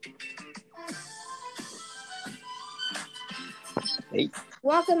Hey.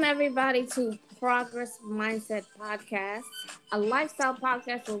 Welcome, everybody, to Progress Mindset Podcast, a lifestyle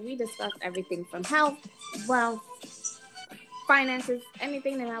podcast where we discuss everything from health, wealth, finances,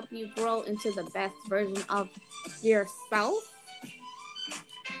 anything to help you grow into the best version of yourself.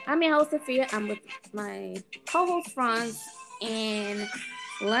 I'm your host, Sophia. I'm with my co host, Franz, and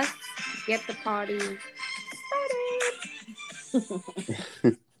let's get the party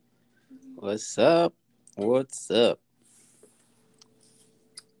started. What's up? What's up?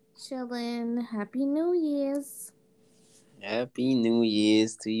 Chillin'. Happy New Year's. Happy New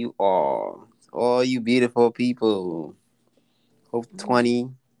Year's to you all you beautiful people. Hope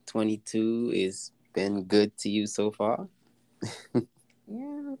 2022 is been good to you so far.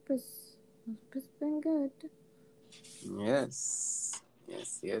 Yeah, hope it's been good. Yes.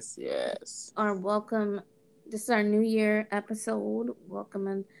 Yes. Our welcome. This is our New Year episode.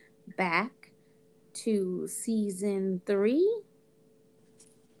 Welcoming back to season 3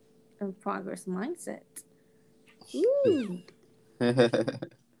 of Progress Mindset. Ooh,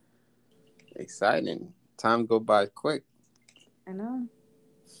 Exciting. Time go by quick. I know.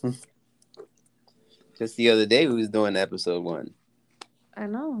 Just the other day we was doing episode 1. I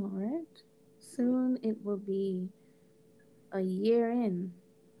know, right? Soon it will be a year in,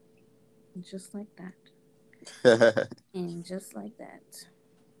 just like that, and just like that.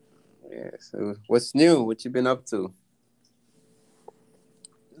 Yeah. So what's new? What you been up to?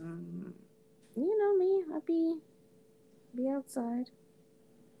 Mm, you know me. I be outside.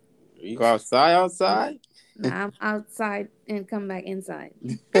 You go outside? Nah, I'm outside and come back inside.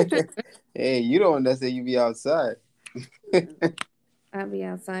 Hey, you the one that say you be outside. I'll be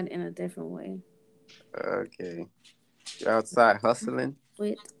outside in a different way Okay. You're outside hustling?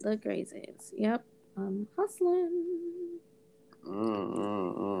 with the crazies. Yep, I'm hustling.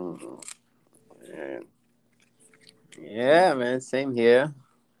 Mm. Man. Yeah, man. Same here.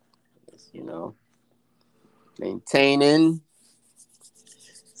 Just, maintaining,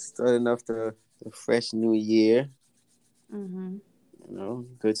 starting off the fresh new year. Hmm.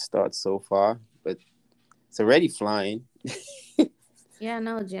 Good start so far, but it's already flying. Yeah,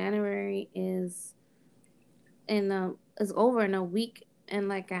 no, January is over in a week and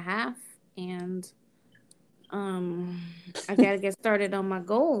like a half, and um, I gotta get started on my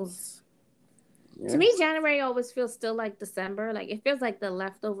goals. To me, Yes. January always feels still like December. Like it feels like the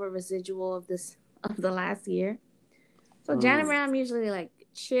leftover residual of this of the last year. So Mm. January, I'm usually like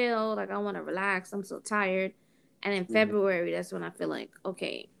chill, like I want to relax. I'm so tired, and in February, that's when I feel like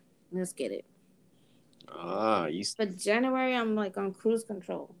okay, let's get it. Ah, But January, I'm like on cruise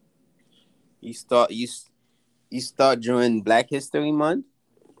control. you start you start during Black History Month.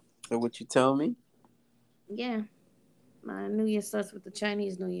 So what you tell me? Yeah, my New Year starts with the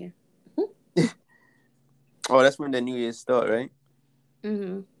Chinese New Year. Oh, that's when the New Year start, right?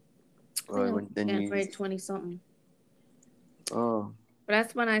 Mm-hmm. I think Or it was when the New January Year's. 20 something. Oh. But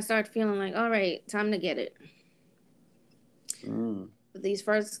that's when I start feeling like, all right, time to get it. Mm. But these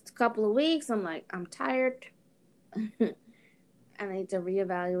first couple of weeks, I'm like, I'm tired. I need to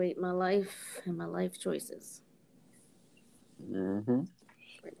reevaluate my life and my life choices. Mm-hmm.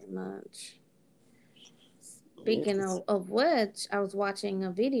 Pretty much. Speaking Yes. of which, I was watching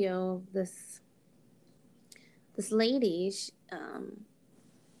a video of this lady.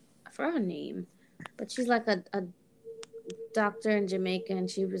 I forgot her name, but she's like a doctor in Jamaica, and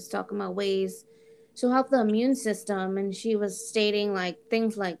she was talking about ways to help the immune system, and she was stating like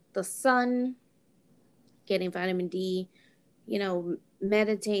things like the sun, getting vitamin D,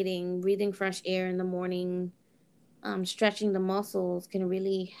 meditating, breathing fresh air in the morning, stretching the muscles can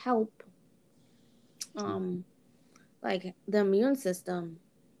really help um, like the immune system.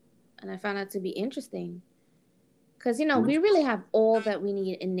 And I found that to be interesting because we really have all that we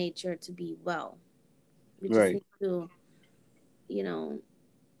need in nature to be well. We just Right. need to you know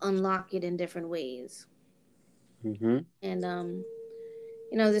unlock it in different ways. Mm-hmm. And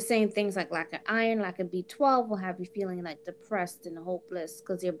the same things like lack of iron, lack of B12 will have you feeling like depressed and hopeless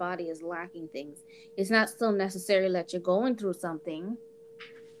because your body is lacking things. It's not still necessarily that you're going through something.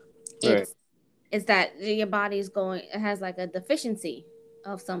 Right. It's that your body is going, it has like a deficiency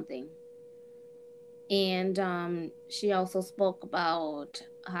of something. And she also spoke about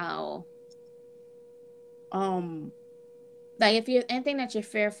how um like if you anything that you're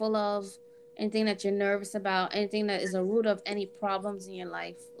fearful of, anything that you're nervous about, anything that is a root of any problems in your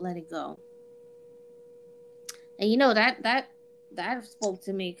life, let it go. And that spoke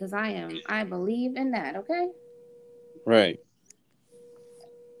to me because I believe in that. Okay, Right.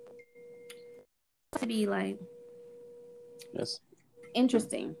 to be like Yes.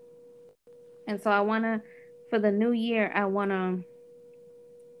 interesting. And so I wanna for the new year I wanna.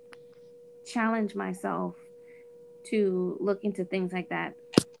 challenge myself to look into things like that.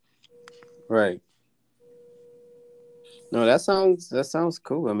 Right. No, that sounds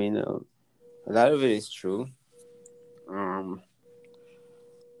cool. I mean, a lot of it is true. Um,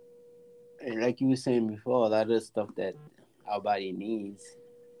 and like you were saying before, a lot of the stuff that our body needs,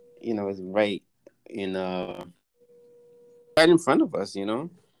 is in right in front of us.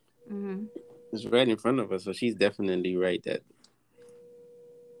 Mm-hmm. It's right in front of us. So she's definitely right that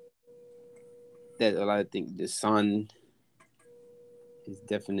a lot of things. The sun is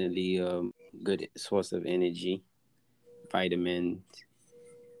definitely good source of energy, vitamins,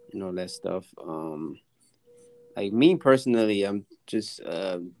 and all that stuff. Like me personally, I'm just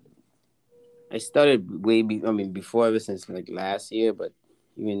I started I mean, before, ever since like last year, but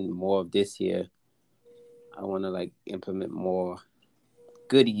even more of this year. I want to like implement more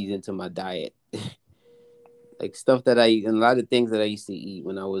goodies into my diet, like stuff and a lot of things that I used to eat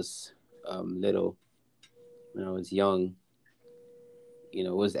when I was little, when I was young.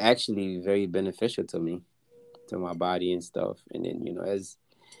 Was actually very beneficial to me, to my body and stuff. And then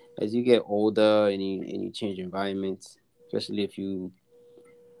as you get older and you change environments, especially if you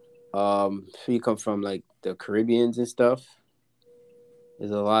come from like the Caribbeans and stuff,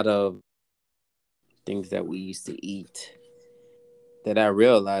 there's a lot of things that we used to eat that I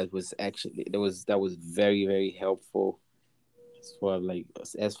realized was actually that was very, very helpful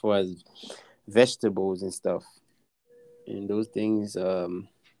as far as vegetables and stuff. And those things, I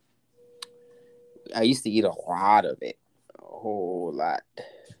used to eat a lot of it, a whole lot.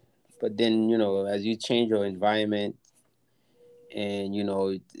 But then, as you change your environment, and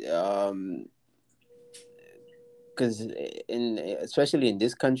because in especially in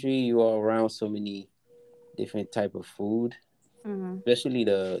this country, you are around so many different type of food, Mm-hmm. especially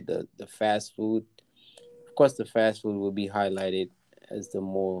the fast food. Of course, the fast food will be highlighted as the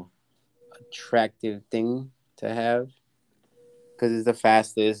more attractive thing to have because it's the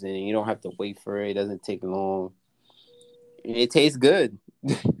fastest and you don't have to wait for it. It doesn't take long. It tastes good.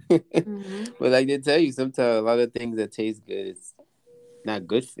 Mm-hmm. But like they tell you, sometimes a lot of things that taste good is not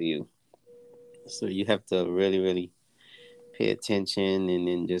good for you. So you have to really, really pay attention and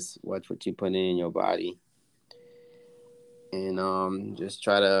then just watch what you put in your body and just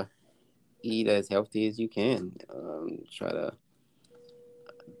try to eat as healthy as you can. Try to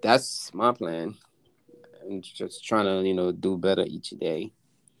That's my plan. I'm just trying to do better each day.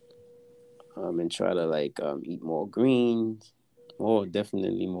 And try to like eat more greens, more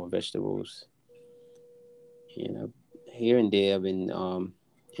definitely more vegetables. Here and there I've been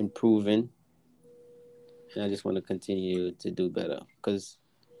improving, and I just want to continue to do better because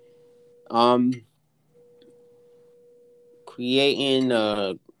um creating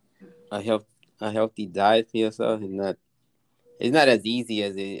a health a healthy diet for yourself is not it's not as easy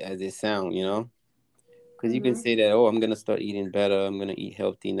as it sounds, because you can Mm-hmm. say that, oh, I'm gonna start eating better, I'm gonna eat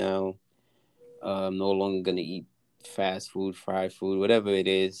healthy now, I'm no longer gonna eat fast food, fried food, whatever it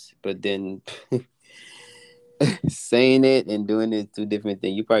is, but then saying it and doing it is two different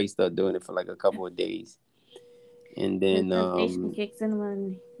things. You probably start doing it for like a couple of days, and The then temptation kicks in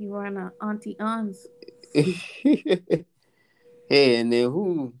when you are on a auntie aunt's. hey, and then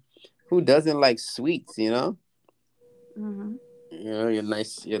who doesn't like sweets, Mm-hmm.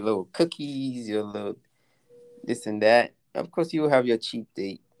 your little cookies, your little this and that. Of course, you will have your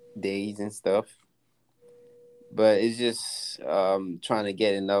days and stuff, but it's just trying to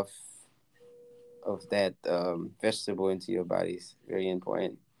get enough of that vegetable into your body is very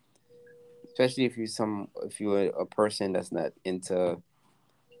important. Especially if you're a person that's not into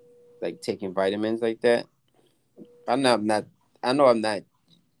like taking vitamins like that. I'm not. I know I'm not.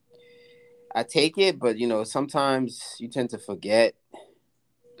 I take it, but sometimes you tend to forget.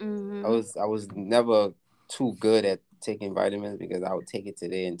 Mm-hmm. I was never too good at taking vitamins because I would take it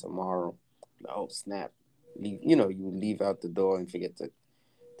today and tomorrow. Oh snap! You leave out the door and forget to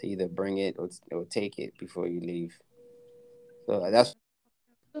either bring it or take it before you leave. So that's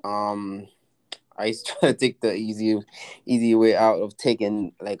I used to try to take the easy way out of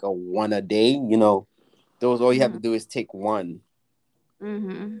taking like a one a day. Those all you have Mm-hmm. to do is take one,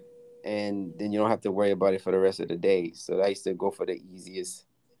 Mm-hmm. and then you don't have to worry about it for the rest of the day. So I used to go for the easiest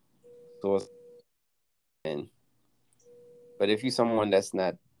source. And but if you're someone that's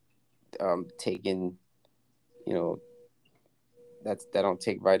not taking, you know, that don't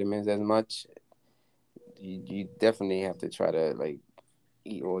take vitamins as much, you definitely have to try to like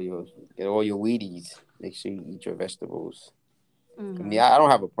eat get all your Wheaties. Make sure you eat your vegetables. I mean, Mm-hmm. I don't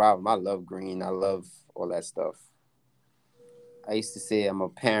have a problem. I love green. I love all that stuff. I used to say I'm a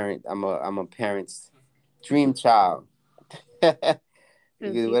parent. I'm a parent's dream child.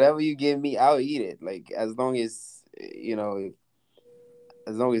 Because Okay. whatever you give me, I'll eat it. Like as long as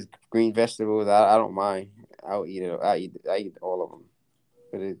green vegetables, I don't mind. I'll eat it. I eat all of them.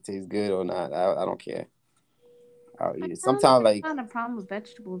 Whether it tastes good or not, I don't care. I'll I eat it. don't Sometimes, think like, I had a problem with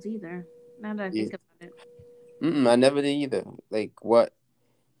vegetables either. Now that I yeah, think about it. I never did either. Like, what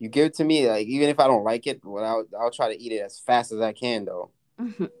you give it to me, like, even if I don't like it, I'll try to eat it as fast as I can. Though,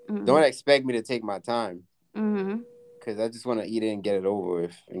 Mm-hmm. don't expect me to take my time, Mm-hmm. because I just want to eat it and get it over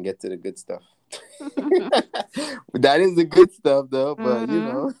with and get to the good stuff. That is the good stuff, though. But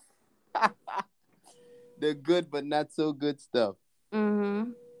Mm-hmm. the good but not so good stuff.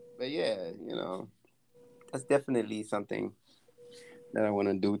 Mm-hmm. But yeah, that's definitely something that I want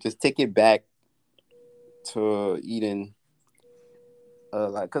to do. Just take it back to eating,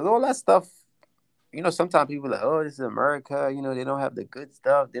 like, cause all that stuff. Sometimes people are like, oh, this is America. They don't have the good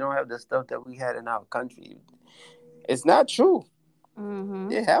stuff. They don't have the stuff that we had in our country. It's not true. Mm-hmm.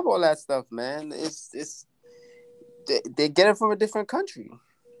 They have all that stuff, man. It's they get it from a different country.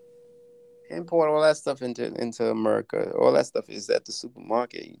 Import all that stuff into America. All that stuff is at the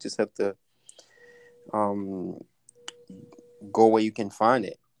supermarket. You just have to um go where you can find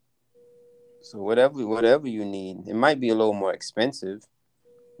it. So whatever you need, it might be a little more expensive,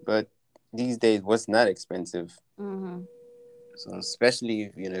 but these days, what's not expensive? Mm-hmm. So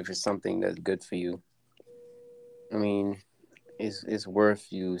especially if it's something that's good for you. I mean, it's worth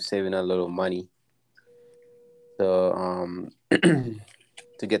you saving a little money to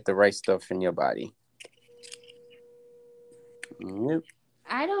to get the right stuff in your body. Yep.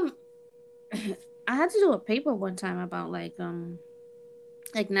 I don't. I had to do a paper one time about like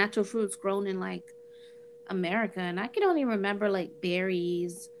natural fruits grown in like America, and I can only remember like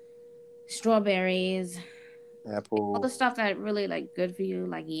berries, strawberries, all the Apple. stuff that really like good for you,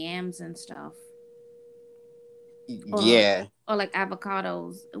 like yams and stuff, or Yeah, or like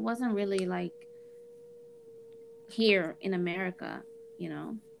avocados. It wasn't really like here in America, you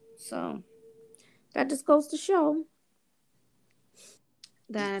know. So that just goes to show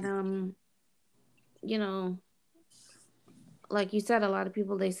that you know, like you said, a lot of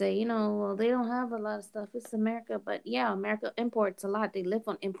people they say, well, they don't have a lot of stuff. It's America, but yeah, America imports a lot. They live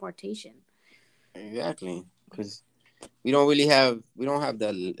on importation. exactly. Because we don't have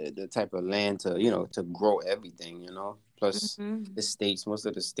the type of land to grow everything. Plus, Mm-hmm. most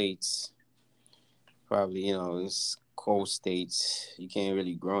of the states probably it's cold states. You can't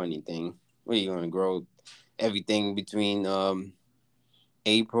really grow anything. What are you going to grow? Everything between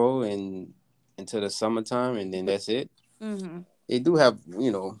April and until the summertime, and then that's it. Mm-hmm. They do have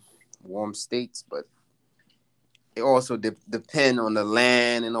warm states, but it also depend on the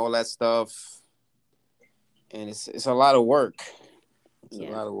land and all that stuff, and it's a lot of work. It's a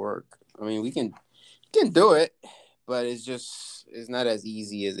Yeah. lot of work. I mean, we can do it, but it's not as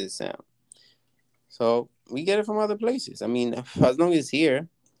easy as it sounds. So we get it from other places. I mean, as long as here,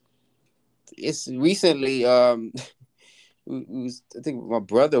 it's recently. I think my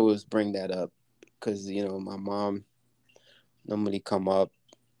brother was bring that up because my mom normally come up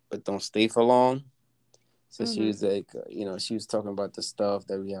but don't stay for long. So she Mm-hmm. was like, she was talking about the stuff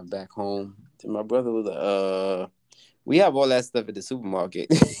that we have back home. And my brother was like, we have all that stuff at the supermarket.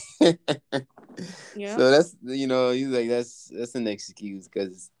 Yeah. So that's he's like that's an excuse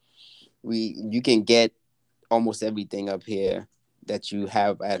because you can get almost everything up here that you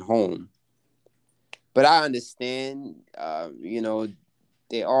have at home. But I understand,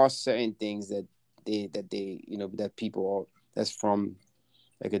 there are certain things that they that people that's from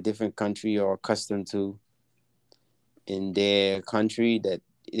like a different country are accustomed to in their country that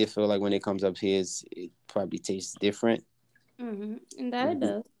they feel like when it comes up here, it probably tastes different. Mm-hmm. And that it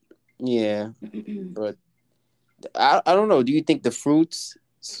does. Yeah, but I don't know. Do you think the fruits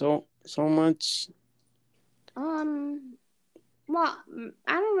so much? um. Well,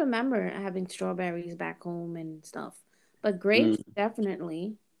 I don't remember having strawberries back home and stuff, but grapes Mm,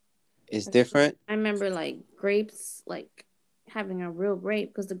 definitely. it's different. I remember like grapes, like having a real grape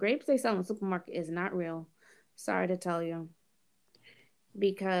because the grapes they sell in the supermarket is not real. Sorry to tell you,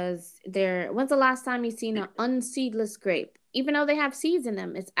 because they're. When's the last time you seen an unseedless grape? Even though they have seeds in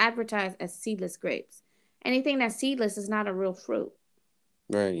them, it's advertised as seedless grapes. Anything that's seedless is not a real fruit.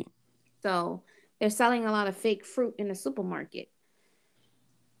 Right. So they're selling a lot of fake fruit in the supermarket.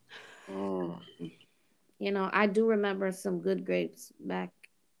 Oh, I do remember some good grapes back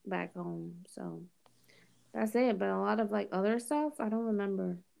home. So that's it. But a lot of like other stuff, I don't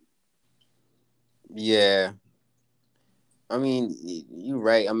remember. yeah. I mean, you're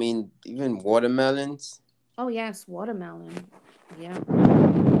right. I mean, even watermelons. Oh yes, watermelon. Yeah,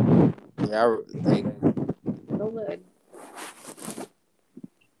 Yeah, like so good.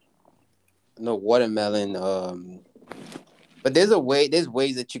 no watermelon. But there's ways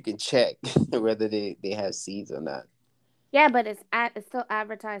that you can check whether they have seeds or not. Yeah, but it's still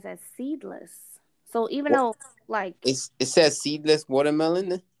advertised as seedless. So even What though like it says seedless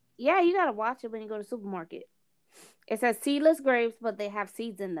watermelon. yeah, you gotta watch it when you go to the supermarket. It says seedless grapes, but they have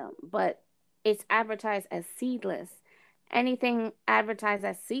seeds in them. But it's advertised as seedless. Anything advertised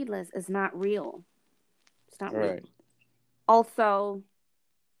as seedless is not real. It's not real. Right. Also,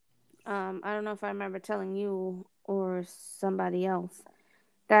 I don't know if I remember telling you or somebody else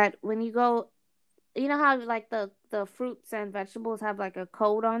that when you go, you know how like the fruits and vegetables have like a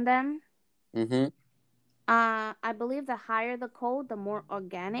code on them. Mm-hmm. I believe the higher the code, the more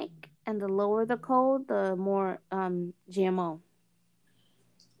organic, and the lower the code, the more GMO.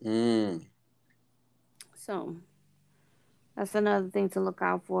 Mm. So that's another thing to look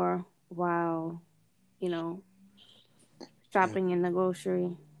out for while you know shopping in the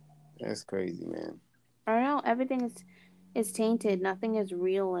grocery. That's crazy, man. I don't know. Everything is tainted. Nothing is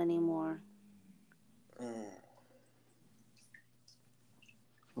real anymore.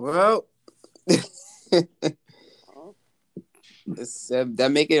 Well, it's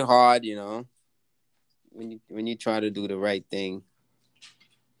that make it hard, when you try to do the right thing,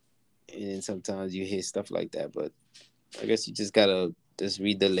 and then sometimes you hear stuff like that. But I guess you just gotta just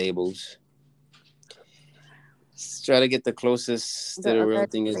read the labels. Just try to get the closest to The the real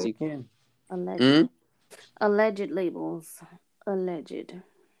alleged thing as you labels. can. Alleged. Mm? Alleged labels. Alleged.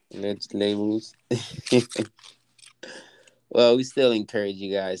 Labels. Well, we still encourage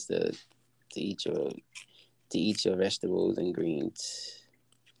you guys to eat your to eat your vegetables and greens.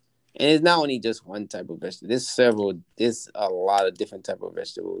 And it's not only just one type of vegetable. There's a lot of different type of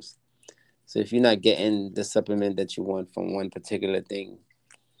vegetables. So if you're not getting the supplement that you want from one particular thing,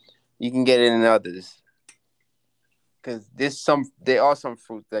 you can get it in others. Because there are some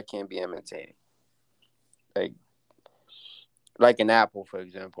fruits that can be imitated. Like like an apple, for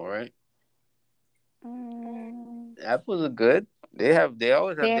example, right? Mm, Apples are good. They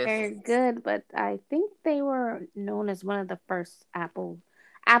always have this. they're good, but I think they were known as one of the first apples.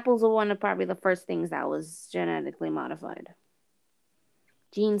 Apples were one of probably the first things that was genetically modified.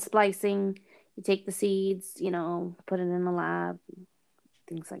 Gene splicing. You take the seeds, put it in the lab,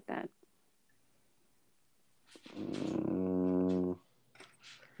 things like that. Mm,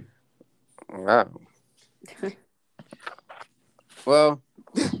 wow. Well,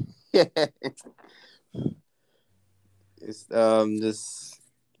 yeah. It's just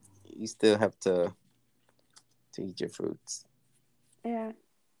you still have to eat your fruits. Yeah.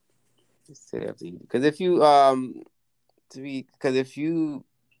 You still have to eat because if you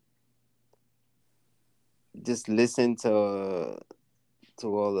just listen to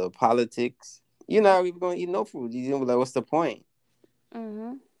all the politics, you're not even gonna eat no food. You're gonna be like, what's the point?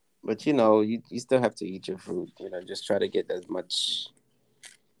 Mhm. But you still have to eat your fruit. Just try to get as much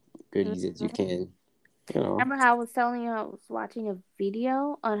goodies as you Mhm. can. You know, Remember how I was telling you I was watching a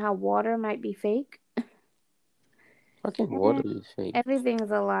video on how water might be fake? fucking Eh, water is fake.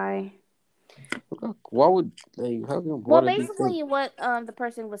 everything's a lie. Why would like how can Well, water be fake? basically, what the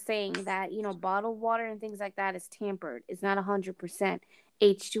person was saying that bottled water and things like that is tampered. It's not 100%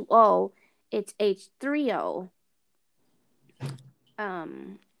 H2O. It's H3O.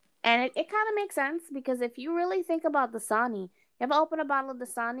 Um, and it kind of makes sense because if you really think about Dasani, you ever open a bottle of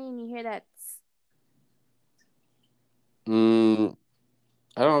Dasani and you hear that? Mm,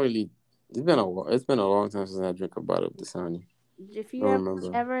 I don't really. It's been a long time since I drank a bottle of Dasani. If you Don't ever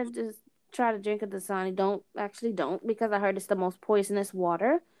remember. ever just try to drink a Dasani, don't because I heard it's the most poisonous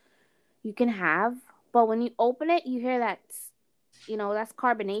water you can have. But when you open it, you hear that that's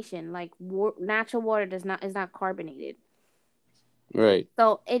carbonation. Like natural water does not is not carbonated. Right.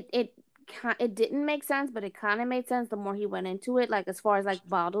 So it didn't make sense, but it kind of made sense the more he went into it. Like as far as like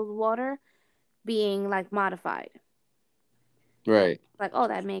bottled water being like modified, Right. like oh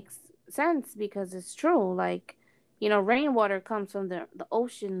that makes sense because it's true. Like rainwater comes from the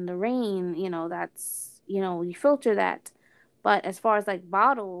ocean, the rain. That's you filter that. But as far as like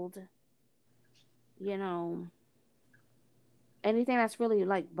bottled, you know anything that's really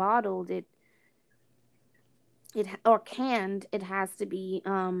like bottled, it or canned, it has to be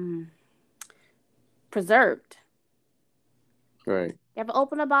preserved. Right. You ever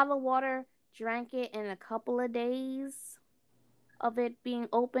opened a bottle of water, drank it in a couple of days of it being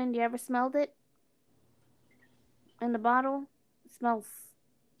opened? You ever smelled it in the bottle? It smells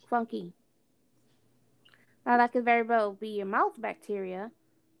funky. Now that could very well be your mouth bacteria,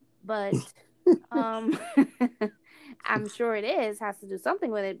 but um I'm sure it has to do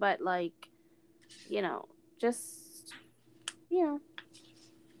something with it, but like, you know, just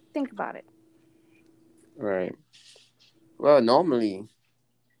think about it. Right. Well, normally,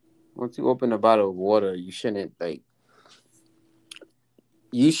 once you open a bottle of water, you shouldn't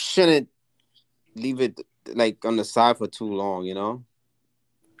leave it like on the side for too long,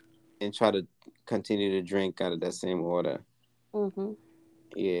 and try to continue to drink out of that same water. Mm-hmm.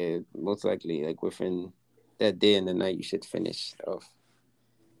 Yeah, most likely, like within that day and the night, you should finish off.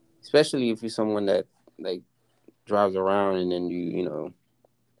 Especially if you're someone that like drives around and then you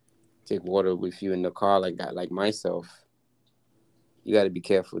take water with you in the car like that, like myself. You got to be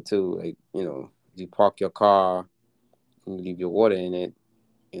careful too. Like you park your car and you leave your water in it,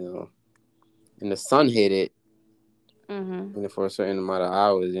 you know, and the sun hit it, Mm-hmm. for a certain amount of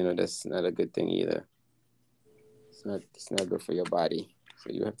hours. That's not a good thing either. It's not good for your body. So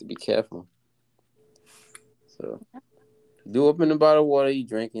you have to be careful. So do open the bottle of water, you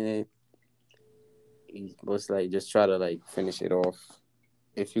drinking it. You most like just try to like finish it off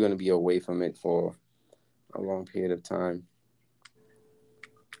if you're gonna be away from it for a long period of time.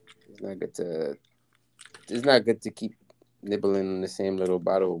 It's not good to it's not good to keep nibbling on the same little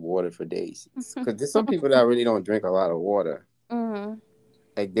bottle of water for days. Because there's some people that really don't drink a lot of water. Mm-hmm.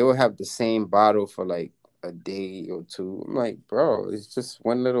 Like they will have the same bottle for like a day or two. I'm like, bro, it's just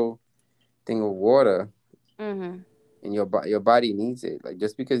one little thing of water, Mm-hmm. and your body needs it. Like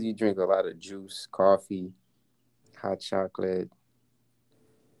just because you drink a lot of juice, coffee, hot chocolate,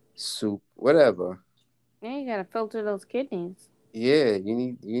 soup, whatever. Yeah, you gotta filter those kidneys. Yeah,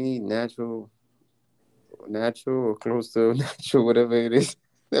 you need natural or close to natural, whatever it is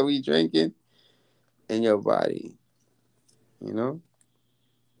that we drinking in your body. You know.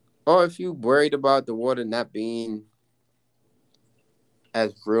 Or if you worried about the water not being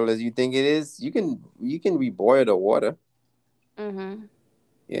as real as you think it is, you can reboil the water. Mm-hmm.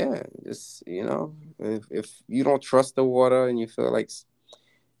 Yeah, just if you don't trust the water and you feel like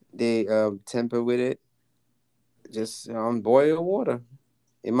they temper with it, just boil water.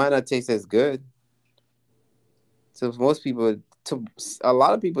 It might not taste as good. So most people, to a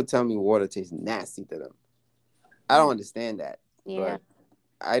lot of people, tell me water tastes nasty to them. I don't understand that, Yeah. but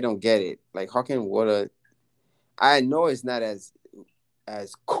I don't get it. Like, how can water? I know it's not as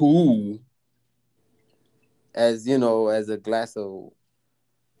cool as as a glass of,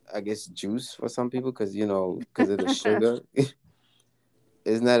 I guess, juice for some people, because of the sugar.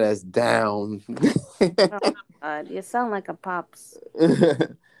 It's not as down. Oh God, you sound like a pops.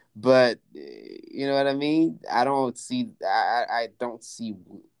 But you know what I mean. I don't see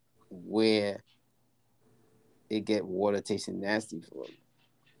where it get water tasting nasty for them.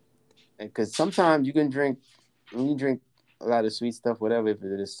 Because sometimes you can drink when you drink a lot of sweet stuff, whatever. If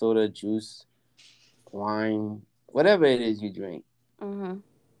it is soda, juice, wine, whatever it is you drink, Mm-hmm.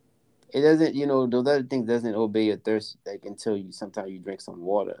 it doesn't. Those other things doesn't obey your thirst like until you sometimes you drink some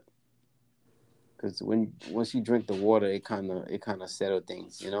water. Because once you drink the water, it kind of settle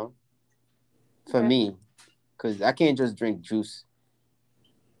things. For Okay. me, because I can't just drink juice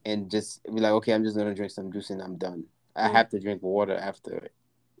and just be like, okay, I'm just gonna drink some juice and I'm done. I Mm. have to drink water after it,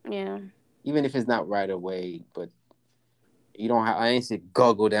 Yeah. even if it's not right away. But you don't have. I ain't say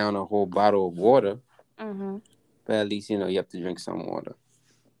guggle down a whole bottle of water, Mm-hmm. but at least you have to drink some water.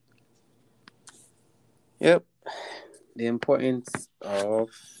 Yep, the importance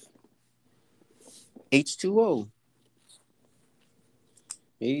of H2O.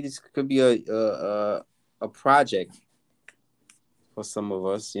 Maybe this could be a project for some of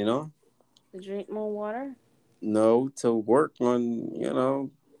us. To drink more water. No, to work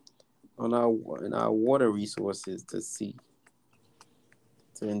on our water resources to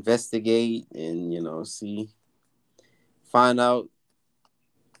investigate and see find out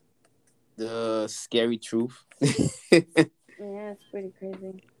the scary truth. Yeah, it's pretty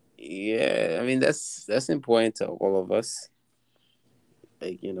crazy. Yeah, I mean that's important to all of us.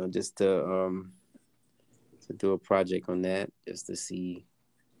 Like just to do a project on that, just to see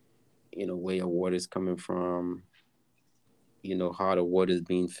where your water is coming from, how the water is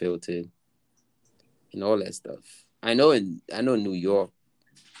being filtered, and all that stuff. I know New York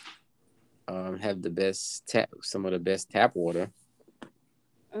have the best some of the best tap water.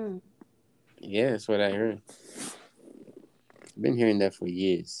 Mm. Yeah, that's what I heard. I've been hearing that for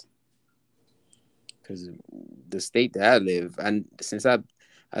years. Because the state that I live, and since I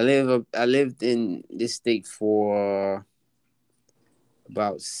lived in this state for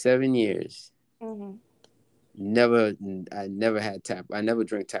about 7 years. Mm-hmm. Never, I never had tap. I never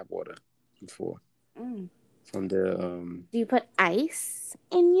drank tap water before Mm. from the. Do you put ice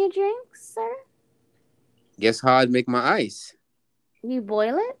in your drinks, sir? Guess how I'd make my ice? You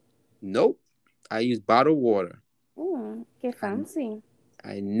boil it? Nope, I use bottled water. Get I fancy.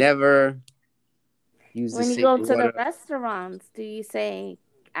 I never. Use the When you same go to the water. restaurants, do you say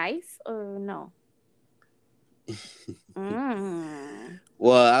ice or no? Mm.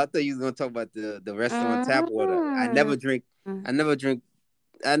 Well, I thought you was gonna talk about the restaurant tap water. Mm. I never drink. I never If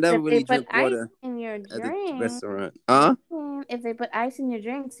they really put drink ice water in your at the drink, restaurant. if they put ice in your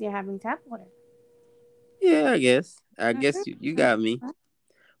drinks, you're having tap water. Yeah, I guess. I guess you Mhm. got me.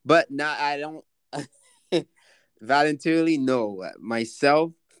 But now I don't voluntarily know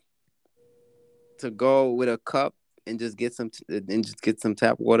myself to go with a cup and just get some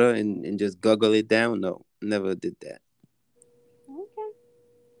tap water and just guggle it down. No, never did that. Okay.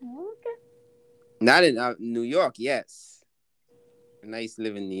 Okay. Not in New York. Yes, when I used to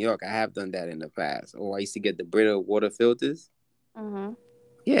live in New York, I have done that in the past. Or I used to get the Brita water filters. Mhm.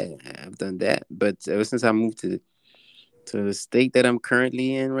 Yeah, I've done that. But ever since I moved to the state that I'm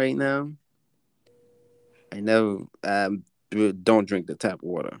currently in right now, I never don't drink the tap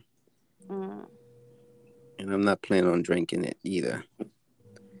water, Mm. and I'm not planning on drinking it either.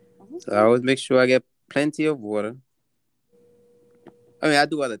 So I Okay. always make sure I get plenty of water. I mean, I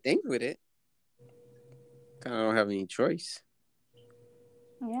do other things with it. Kind of don't have any choice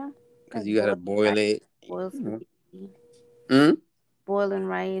Yeah. because Like you gotta boiled rice, boil it. boiled You know. spaghetti, Mm? boiling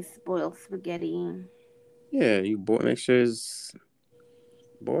rice, boiled spaghetti. Yeah, you boil. Make sure it's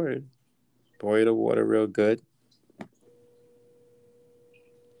boiled. Boil the water real good.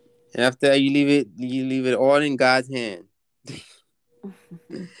 And after that, you leave it all in God's hand.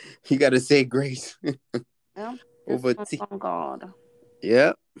 You gotta say grace Yeah. Just over on tea. on God.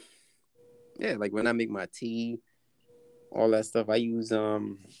 Yeah, yeah. Like when I make my tea, all that stuff. I use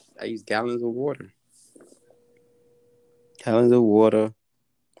gallons of water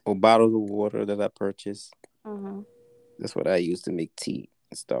or bottles of water that I purchase. Mhm. That's what I use to make tea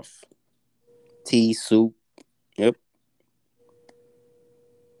and stuff. Tea, soup. Yep,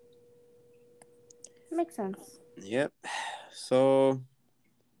 Makes sense. yep. So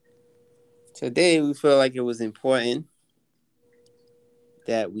today we feel like it was important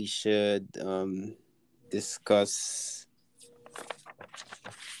that we should discuss a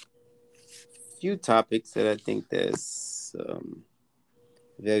few topics that I think that's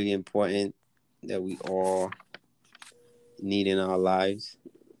very important that we all need in our lives.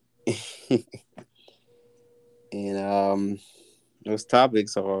 And those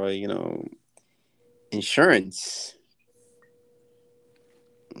topics are, insurance.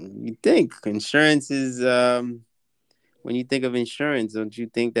 You think insurance is when you think of insurance, don't you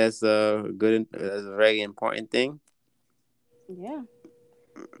think that's a very important thing? Yeah.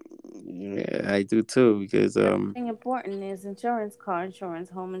 Yeah, I do too because Everything important is insurance, car insurance,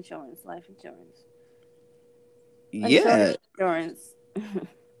 home insurance, life insurance, yeah, insurance.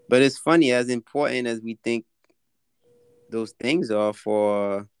 but it's funny as important as we think those things are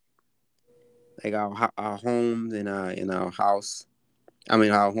for like our homes and our house. I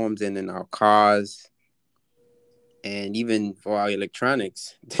mean our homes and in our cars and even for our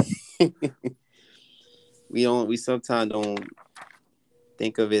electronics. We sometimes don't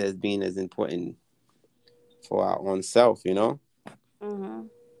think of it as being as important for our own self, Mhm.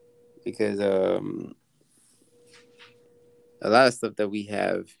 because a lot of stuff that we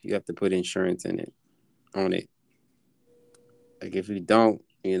have, you have to put insurance in it on it. Like if you don't,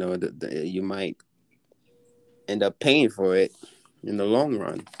 you might end up paying for it in the long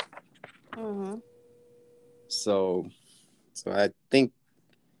run. Mhm. So, so I think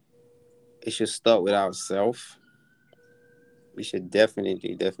it should start with ourselves. We should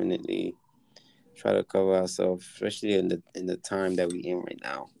definitely try to cover ourselves, especially in the time that we're in right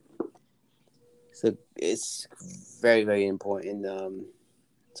now. So it's very important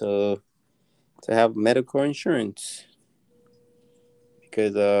to to have medical insurance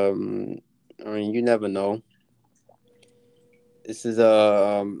because I mean you never know. This is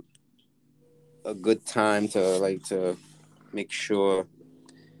a good time to make sure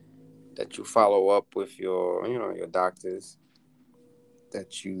that you follow up with your doctors,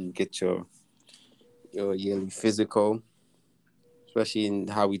 that you get your yearly physical, especially in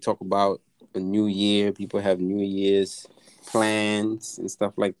how we talk about a new year. People have New Year's plans and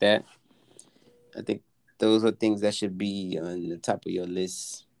stuff like that. I think those are things that should be on the top of your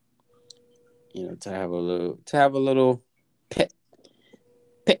list. To have a little pet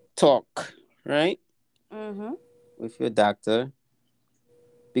pet talk, right, Mhm. with your doctor,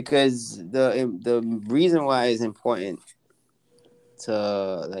 because the reason why it's important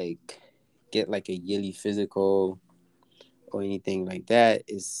to like get like a yearly physical or anything like that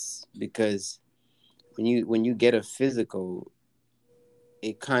is because when you get a physical,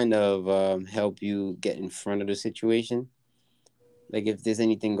 it kind of help you get in front of the situation. Like if there's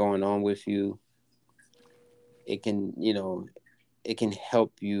anything going on with you, it can, it can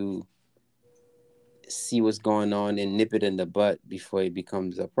help you see what's going on and nip it in the butt before it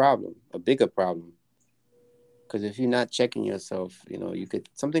becomes a problem, a bigger problem. Because if you're not checking yourself, you could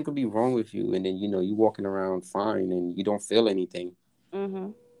something could be wrong with you, and then you walking around fine and you don't feel anything.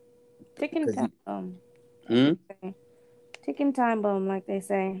 Mhm. Ticking Because time you, bomb, like hmm? they say. Ticking time bomb, like they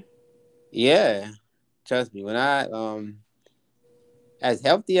say. Yeah, trust me. When I as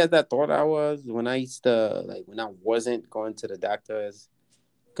healthy as I thought I was, when I used to like when I wasn't going to the doctors,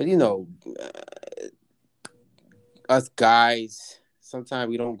 because us guys sometimes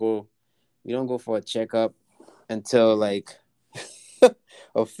we don't go for a checkup until like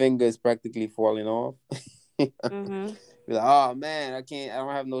a finger is practically falling off. Mhm. We're like, oh man, I don't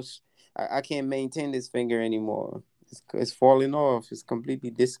have no, I can't maintain this finger anymore. It's falling off. It's completely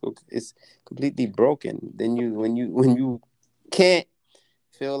disco. It's completely broken. Then when you can't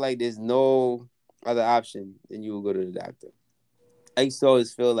feel like there's no other option, then you will go to the doctor. I used to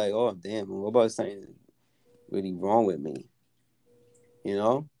always feel like, oh damn, what about something really wrong with me? You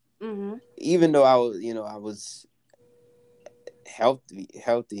know, Mhm. even though I was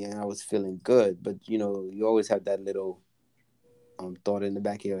healthy and I was feeling good, but you always have that little thought in the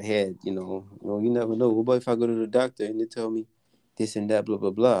back of your head, you never know. What about if I go to the doctor and they tell me this and that, blah blah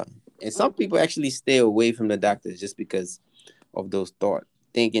blah. And some Mhm. people actually stay away from the doctors just because of those thoughts,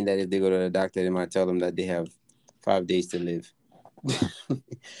 thinking that if they go to the doctor, they might tell them that they have 5 days to live.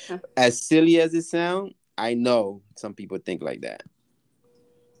 As silly as it sounds, I know some people think like that.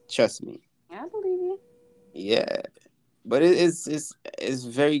 Trust me. I believe you. Yeah, but it's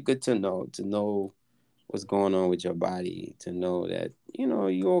very good to know what's going on with your body, to know that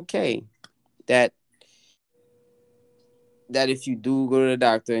you're okay. That that if you do go to the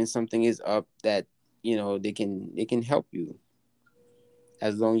doctor and something is up, that they can help you,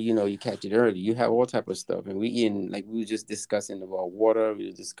 as long as you catch it early. You have all type of stuff, and we were just discussing about water. We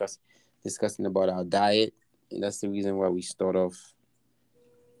were discussing about our diet, and that's the reason why we start off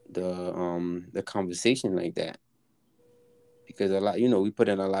the conversation like that, because a lot we put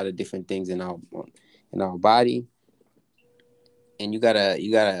in a lot of different things in our body, and you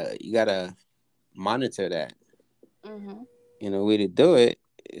gotta monitor that. Mhm. Way to do it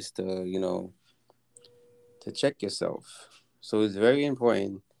is to check yourself. So it's very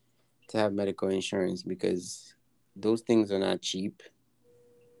important to have medical insurance, because those things are not cheap.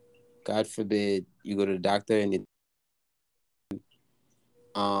 God forbid you go to the doctor and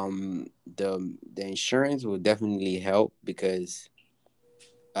the insurance will definitely help, because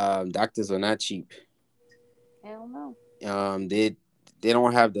doctors are not cheap. Hell no. They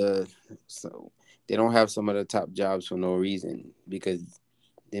don't have so they don't have some of the top jobs for no reason, because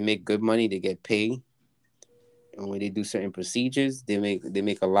they make good money, they get paid, and when they do certain procedures, they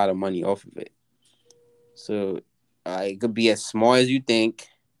make a lot of money off of it. So it could be as small as you think,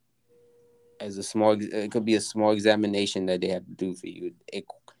 it could be a small examination that they have to do for you. It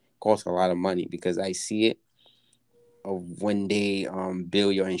costs a lot of money, because I see it of when they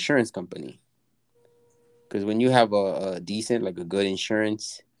bill your insurance company. Because when you have a decent, like a good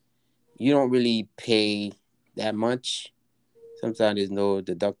insurance, you don't really pay that much. Sometimes there's no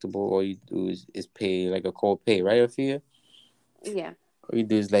deductible. All you do is pay like a co-pay, right, Afia? Yeah. All you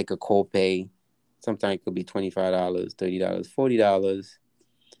do is like a co-pay. Sometimes it could be $25, $30, $40,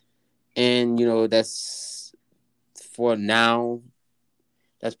 and that's for now.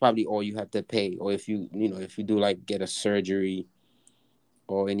 That's probably all you have to pay. Or if you do like get a surgery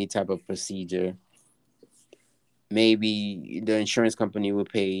or any type of procedure, maybe the insurance company will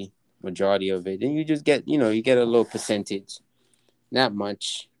pay majority of it. Then you get a little percentage, not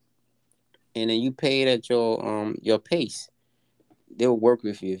much, and then you pay it at your pace. They'll work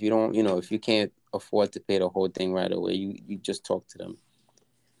with you. If you don't, if you can't afford to pay the whole thing right away, you just talk to them.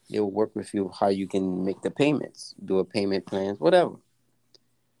 They'll work with you how you can make the payments, do a payment plan, whatever.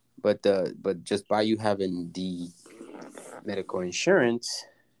 But just by you having the medical insurance,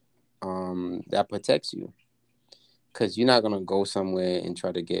 that protects you, because you're not gonna go somewhere and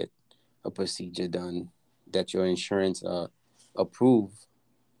try to get a procedure done that your insurance approve,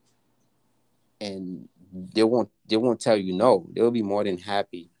 and they won't tell you no. They'll be more than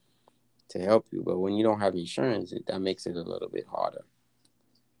happy to help you. But when you don't have insurance, that makes it a little bit harder.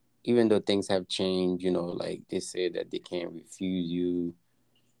 Even though things have changed, like they say that they can't refuse you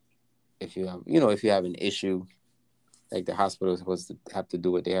if you have an issue. Like the hospital is supposed to have to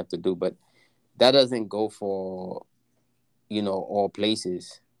do what they have to do, but that doesn't go for all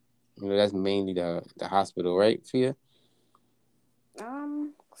places. That's mainly the hospital, right, Fia?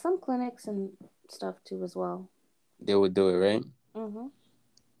 Some clinics and stuff too as well. They would do it, right? Mhm.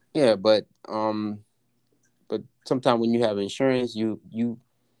 Yeah, but But sometimes when you have insurance, you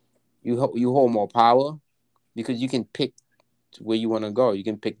hold more power because you can pick where you want to go. You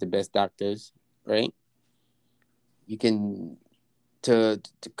can pick the best doctors, right? You can to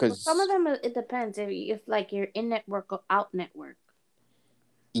Well, some of because them it depends if like you're in network or out network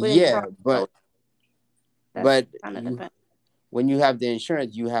with yeah, insurance. So that's but kind of you depends. when you have the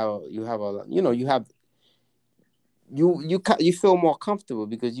insurance, you have a you have you feel more comfortable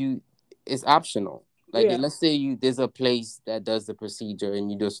because it's optional. Like Yeah. let's say there's a place that does the procedure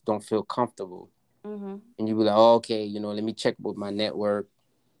and you just don't feel comfortable, Mhm. and you be like, oh, okay, let me check with my network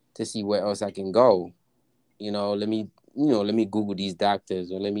to see where else I can go. Let me Google these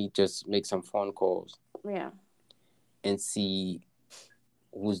doctors or let me just make some phone calls Yeah. and see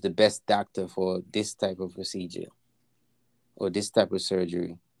who's the best doctor for this type of procedure or this type of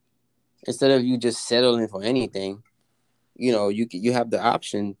surgery. Instead of you just settling for anything, you have the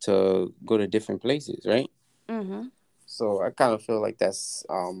option to go to different places, right? Mhm. So I kind of feel like that's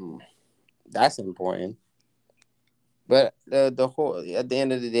important. But the whole at the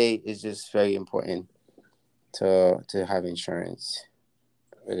end of the day, it's just very important to have insurance.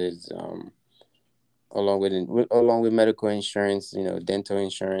 It is along with medical insurance, dental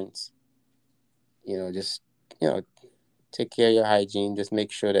insurance, just you know take care of your hygiene. Just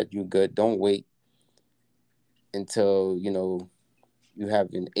make sure that you're good. Don't wait until you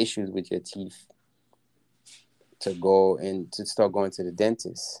having issues with your teeth to go and to start going to the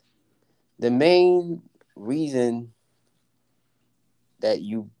dentist. The main reason that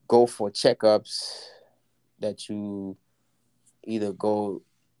you go for checkups, that you either go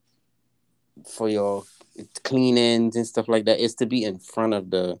for your cleanings and stuff like that, is to be in front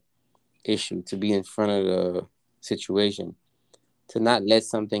of the issue, to be in front of the situation, to not let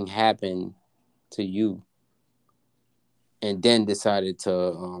something happen to you and then decided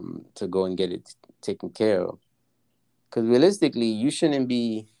to go and get it taken care of. Because realistically, you shouldn't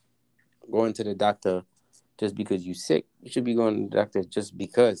be going to the doctor just because you're sick. You should be going to the doctor just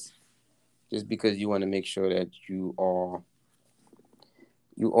because you want to make sure that that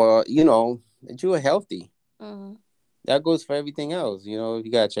you are healthy. Mhm. That goes for everything else. You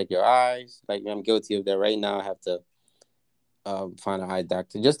gotta check your eyes. Like I'm guilty of that right now. I have to find an eye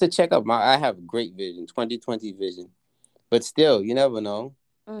doctor just to check up. I have great vision, 20/20 vision, but still, you never know.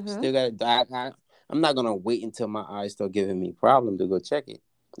 Mhm. Still got to. I'm not gonna wait until my eyes start giving me problem to go check it.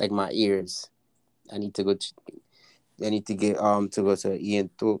 Like my ears, I need to go. I need to get to go to Ian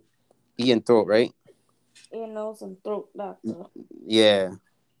Thorpe, right? Ear, nose, and throat doctor. Yeah,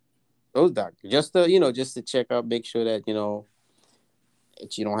 those doctors just to check out, make sure that you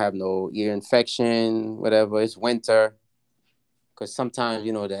don't have no ear infection, whatever. It's winter, because sometimes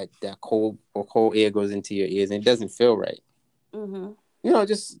that cold air goes into your ears and it doesn't feel right. Mhm.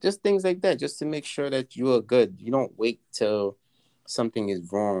 Just things like that, just to make sure that you are good. You don't wait till something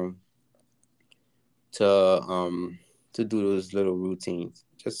is wrong to to do those little routines.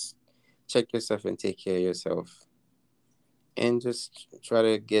 Just check yourself and take care of yourself, and just try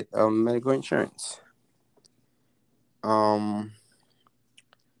to get medical insurance. Um,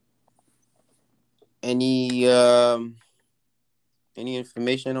 any any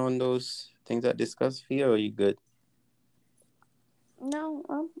information on those things I discussed for you, or are you good?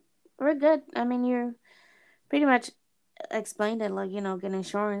 No, we're good. I mean, you're pretty much explained it. Like getting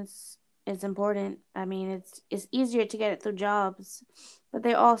insurance is important. I mean, it's easier to get it through jobs, but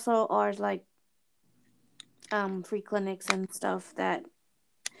there also are like free clinics and stuff that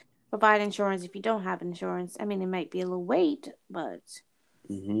provide insurance if you don't have insurance. I mean, it might be a little wait, but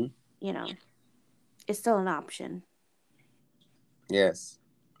Mm-hmm. you know, it's still an option. Yes,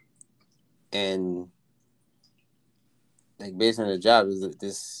 and like based on the job, is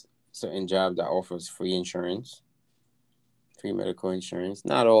this certain job that offers free insurance, free medical insurance?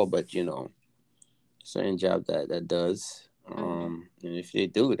 Not all, but certain job that does. Mhm. And if they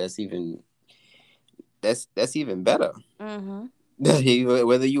do, that's even better. Mhm.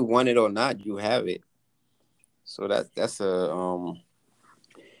 Whether you want it or not, you have it. So that's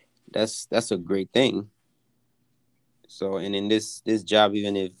a great thing. So and in this job,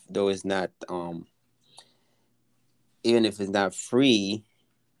 even if it's not free,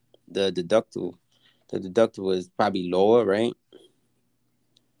 the deductible the deductible is probably lower, right?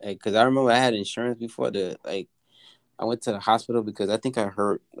 Because I remember I had insurance before. I went to the hospital because I think I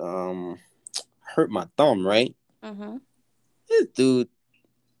hurt my thumb, right? Mhm. This dude,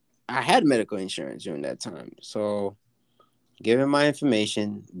 I had medical insurance during that time, so give him my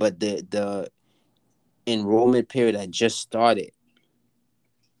information, but the enrollment period had just started,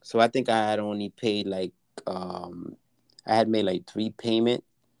 so I think I had only paid like um I had made like three payment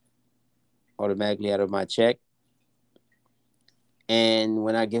automatically out of my check. And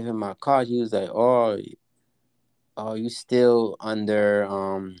when I give him my card, he was like, "Oh, you still under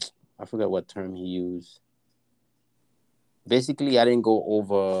I forgot what term he used. Basically, I didn't go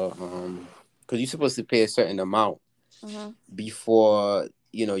over because you're supposed to pay a certain amount Mm-hmm. before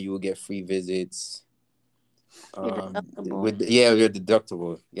you will get free visits. Your deductible. With your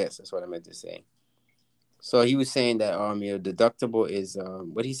deductible. Yes, that's what I meant to say. So he was saying that your deductible is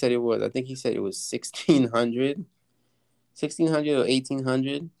what he said it was. I think he said it was 1,600 or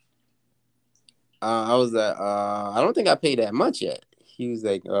 1,800. I was like, I don't think I paid that much yet. He was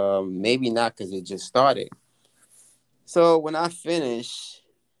like, maybe not because it just started. So when I finish,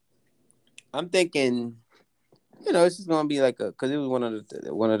 I'm thinking, it's just gonna be like because it was one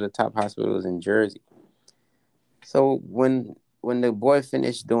of the top hospitals in Jersey. So when the boy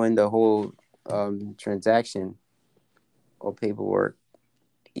finished doing the whole transaction or paperwork,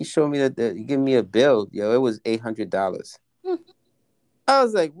 he showed me he gave me a bill. Yo, it was $800. I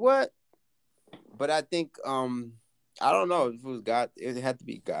was like, what? But I think I don't know if it was God. It had to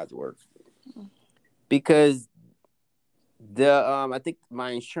be God's work because I think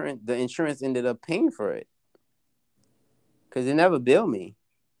the insurance ended up paying for it because they never billed me.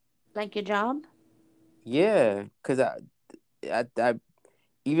 Like your job? Yeah, because I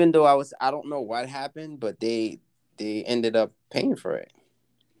even though I don't know what happened, but they ended up paying for it.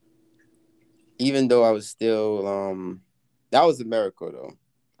 Even though I was still that was a miracle though,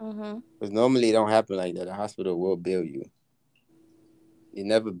 Mm-hmm. because normally it don't happen like that. The hospital will bill you. They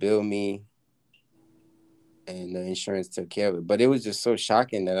never bill me, and the insurance took care of it. But it was just so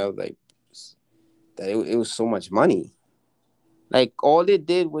shocking that I was like, that it was so much money. Like all it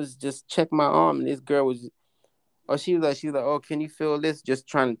did was just check my arm, and this girl was, oh, she was like, oh, can you feel this? Just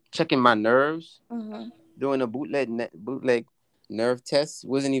trying checking my nerves, Mm-hmm. doing a bootleg nerve test.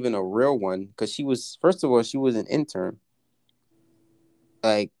 Wasn't even a real one because she was first of all she was an intern.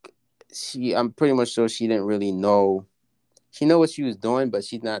 Like I'm pretty much sure she didn't really know. She know what she was doing, but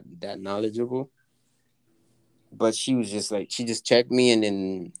she's not that knowledgeable. But she was just like she just checked me, and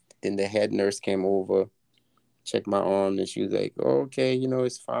then the head nurse came over, checked my arm, and she was like, oh, okay,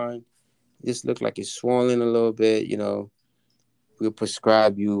 it's fine. It just looked like it's swollen a little bit. We'll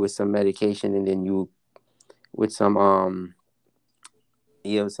prescribe you with some medication, and then you with some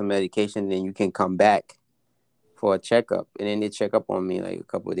medication, and then you can come back for a checkup. And then they check up on me like a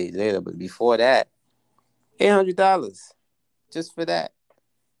couple of days later. But before that, $800 just for that.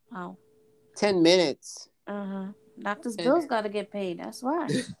 Wow. 10 minutes. Uh-huh. Doctor's bills got to get paid. That's why.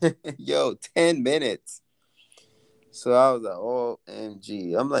 Yo, 10 minutes. So I was like,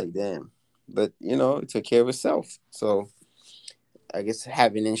 OMG. I'm like, damn. But it took care of itself. So I guess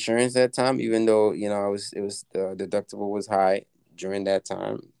having insurance that time, even though the deductible was high during that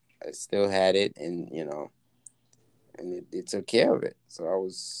time, I still had it, and it took care of it. So I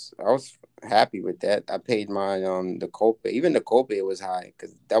was happy with that. I paid my the copay. Even the copay was high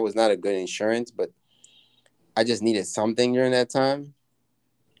because that was not a good insurance, but I just needed something during that time,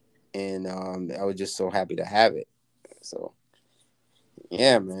 and I was just so happy to have it. So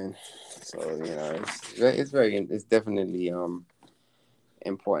yeah, man. So it's definitely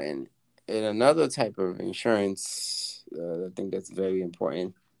important. And another type of insurance, I think that's very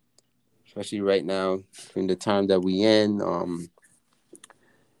important, especially right now in the time that we in.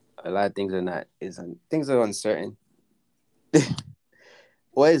 A lot of things are not is things are uncertain.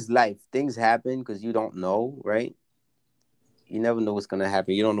 What is life? Things happen because you don't know, right? You never know what's gonna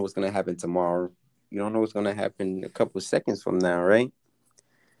happen. You don't know what's gonna happen tomorrow. You don't know what's gonna happen a couple of seconds from now, right?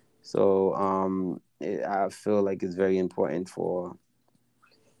 So I feel like it's very important for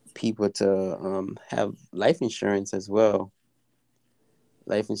people to have life insurance as well.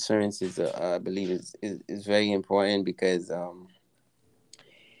 Life insurance I believe, is very important because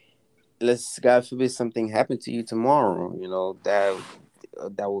let's God forbid something happened to you tomorrow.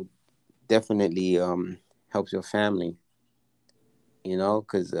 That will definitely help your family.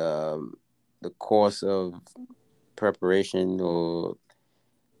 Because the course of preparation or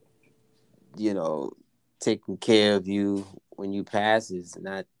you know taking care of you when you pass is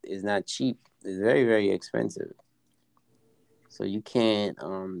not cheap. It's very, very expensive. So you can't.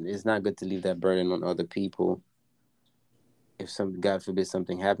 It's not good to leave that burden on other people if God forbid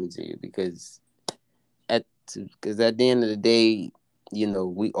something happened to you, at at the end of the day,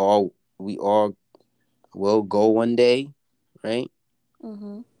 we all will go one day, right?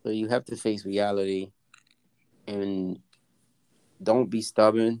 Mm-hmm. So you have to face reality, and don't be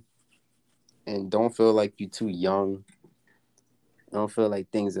stubborn, and don't feel like you're too young. Don't feel like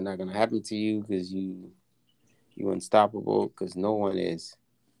things are not gonna happen to you because you're unstoppable, because no one is.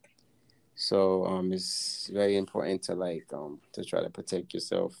 So it's very important to to try to protect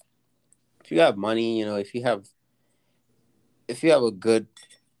yourself. If you have money, if you have a good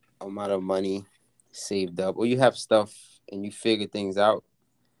amount of money saved up, or you have stuff and you figure things out,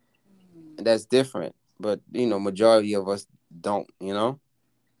 that's different. But majority of us don't. The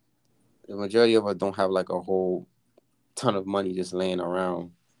majority of us don't have like a whole ton of money just laying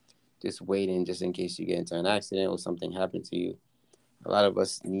around, just waiting, just in case you get into an accident or something happened to you. A lot of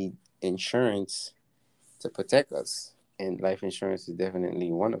us need insurance to protect us, and life insurance is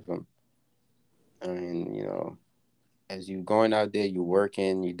definitely one of them. And as you going out there, you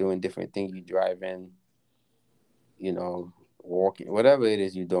working, you doing different things, you driving, you know, walking, whatever it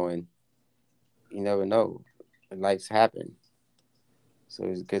is you're doing, you never know. Lives happen, so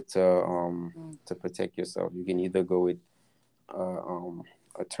it's good to protect yourself. You can either go with uh, um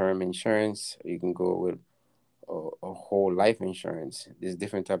a term insurance, or you can go with a whole life insurance. There's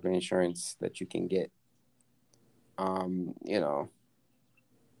different type of insurance that you can get. You know,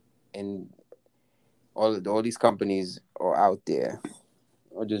 and all these companies are out there,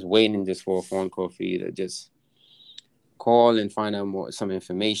 or just waiting just for a phone call for you to just call and find out some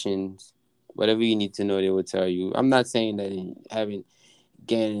information. Whatever you need to know, they will tell you. I'm not saying that having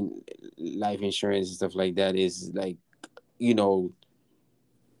getting life insurance and stuff like that is like you know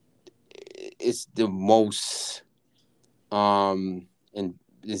it's the most and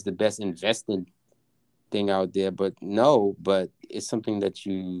is the best invested thing out there. But no, but it's something that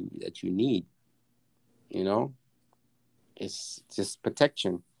you need. You know, it's just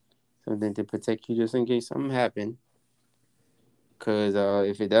protection, something to protect you just in case something happen. Because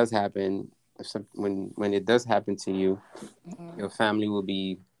if it does happen, when it does happen to you, your family will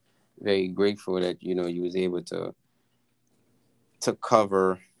be very grateful that you was able to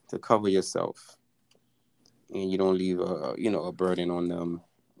cover to cover yourself, and you don't leave a burden on them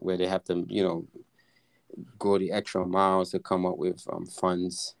where they have to go the extra miles to come up with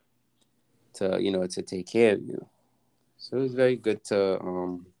funds to take care of you. So it's very good to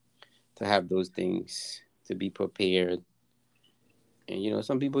have those things, to be prepared. And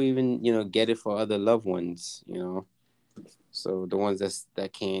some people even get it for other loved ones. So the ones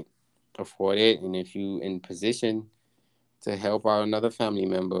that can't afford it, and if you in position to help out another family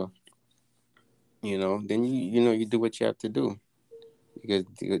member, then you do what you have to do, because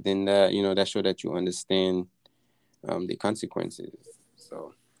then that show that you understand the consequences.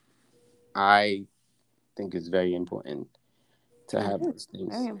 So I think it's very important to It have is those very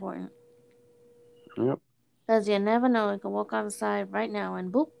things. important. Yep. Because you never know. You can walk outside right now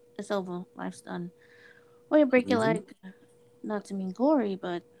and boop, it's over. Life's done. Or you break your Hmm. leg. Not to mean gory,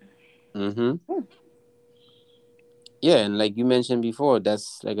 but Hmm. mm, Yeah, and like you mentioned before,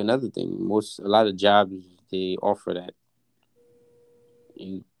 that's like another thing. A lot of jobs, they offer that.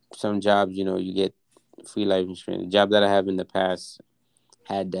 You Some jobs, you get free life insurance. The job that I have in the past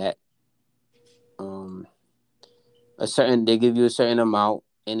had that. Um, they give you a certain amount,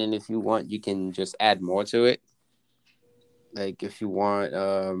 and then if you want, you can just add more to it. Like if you want,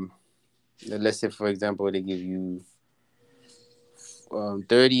 let's say for example, they give you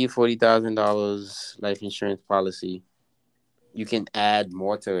 40,000 life insurance policy. You can add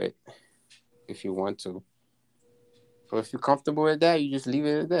more to it if you want to. So if you're comfortable with that, you just leave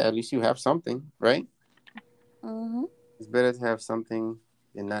it at that. At least you have something, right? mm-hmm. It's better to have something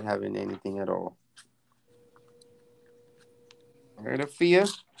than not having anything at all. All right, Afia,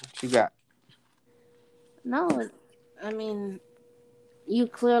 what you got? No, I mean, you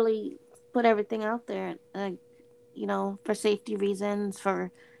clearly put everything out there. For safety reasons,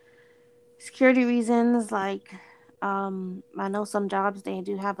 for security reasons. Like, I know some jobs they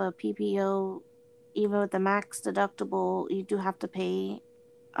do have a PPO, even with the max deductible, you do have to pay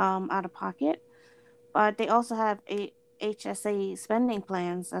out of pocket. But they also have a HSA spending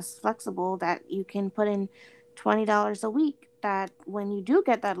plans that's flexible that you can put in $20 a week. That when you do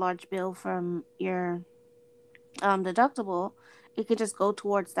get that large bill from your deductible, it could just go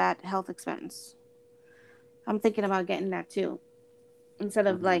towards that health expense. I'm thinking about getting that too. Instead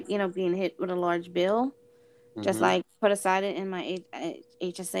of Mm-hmm. like, being hit with a large bill, just Mm-hmm. like put aside it in my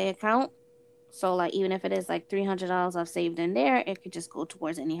HSA account. So like even if it is like $300 I've saved in there, it could just go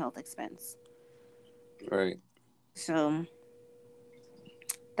towards any health expense. Right. So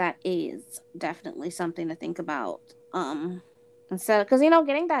that is definitely something to think about. Instead, because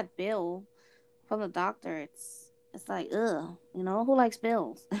getting that bill from the doctor, it's like ugh, who likes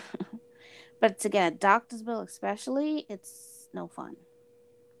bills? But to get a doctor's bill, especially, it's no fun.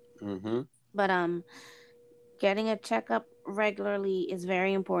 Mm-hmm. But getting a checkup regularly is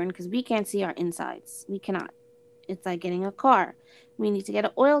very important because we can't see our insides. We cannot. It's like getting a car. We need to get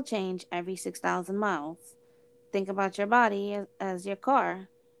an oil change every 6,000 miles. Think about your body as your car.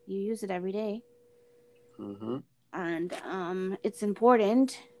 You use it every day. Mm-hmm. And it's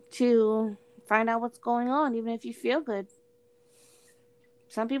important to find out what's going on, even if you feel good.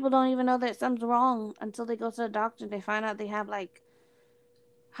 Some people don't even know that something's wrong until they go to the doctor. They find out they have like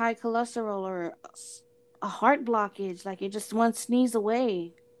high cholesterol or a heart blockage. Like you're just one sneeze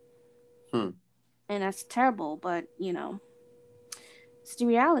away. Hmm. And that's terrible, but it's the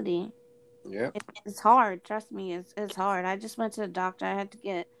reality. Yeah. It's hard. Trust me, it's hard. I just went to the doctor. I had to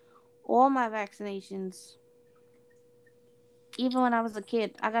get all my vaccinations. Even when I was a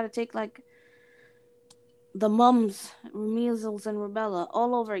kid, I got to take like the mumps, measles, and rubella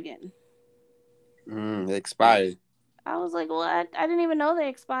all over again. It expired. I was like, what? I didn't even know they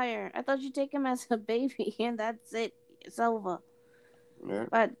expire. I thought you take them as a baby and that's it. It's over. Yeah.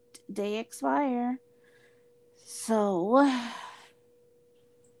 But they expire. So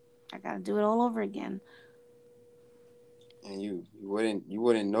I got to do it all over again. And you wouldn't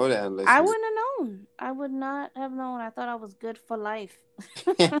know that unless I you. wouldn't have known. I would not have known. I thought I was good for life.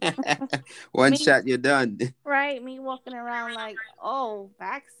 One Me, shot, you're done. right? Me walking around like, oh,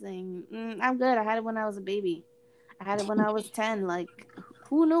 vaccine. I'm good. I had it when I was a baby. I had it when I was 10. Like,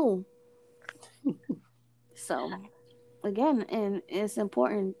 who knew? So, again, and it's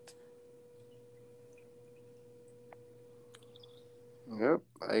important. Yep,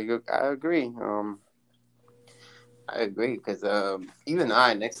 I agree. I agree because even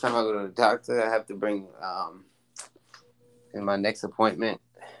next time I go to the doctor, I have to bring in my next appointment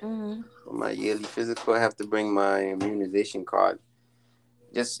Mm-hmm. for my yearly physical. I have to bring my immunization card.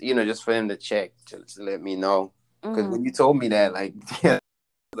 Just for him to check to let me know. Because Mm-hmm. when you told me that, like, I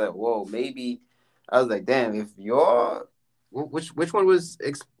was like, whoa, maybe. I was like, damn, if your which one was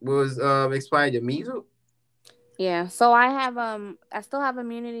expired? Your measles? Yeah. So I still have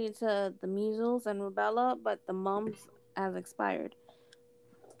immunity to the measles and rubella, but the mumps has expired.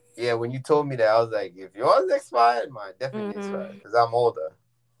 Yeah, when you told me that, I was like, if yours expired, mine definitely expired Mm-hmm. because I'm older.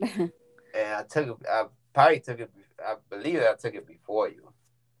 And I took it. I probably took it. I believe that I took it before you.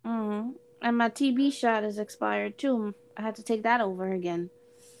 Mm-hmm. And my TB shot is expired too. I had to take that over again.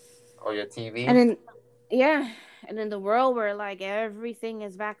 Or your And TV. then, yeah, and in the world where like everything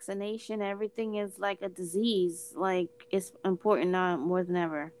is vaccination, everything is like a disease. Like it's important now more than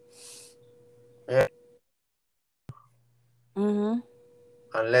ever. Yeah. Mhm.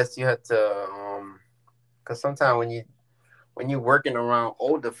 Unless you had to, because sometimes when you're working around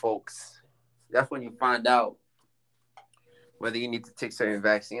older folks, that's when you find out whether you need to take certain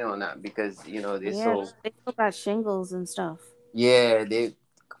vaccine or not because they're Yeah, so. they still got shingles and stuff. Yeah, they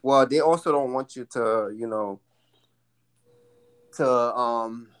also don't want you to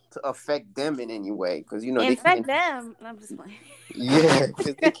to affect them in any way because they Infect can't. them. I'm just playing. Yeah,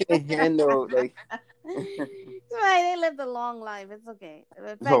 because they can't handle like. It's right. They lived a long life. It's okay.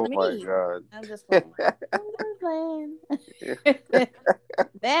 Infect Oh my me. god. I'm just playing. I'm just playing.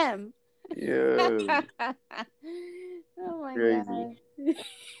 Them. Yeah, Oh my crazy. god.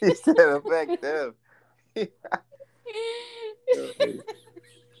 He said affect them.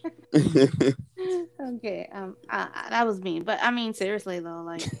 Okay, that was mean, but I mean seriously though,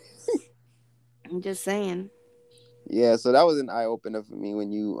 like I'm just saying. Yeah, so that was an eye opener for me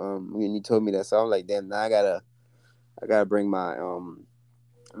when you told me that. So I'm like, damn, now I gotta bring my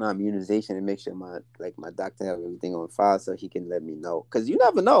immunization and make sure my doctor have everything on file so he can let me know. Cause you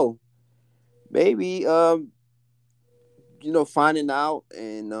never know. Maybe finding out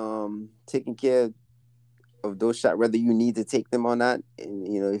and taking care of those shots, whether you need to take them or not, and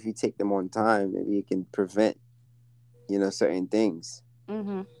if you take them on time, maybe it can prevent certain things.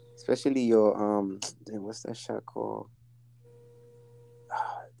 Mhm. Especially your damn, what's that shot called?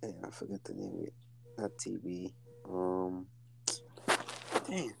 Damn, I forget the name of it. Not TB.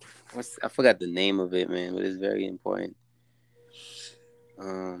 Damn, I forgot the name of it, man, but it's very important.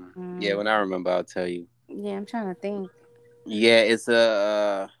 Yeah, Mm. when I remember, I'll tell you. Yeah, I'm trying to think. Yeah, it's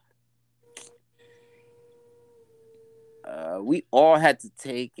we all had to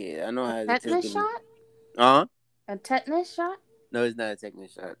take it. I know A I had to take tetanus it. shot? Huh? A tetanus shot? No, it's not a technical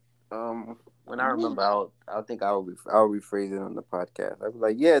shot. When I Mm. remember, I'll think I'll rephrase it on the podcast. I was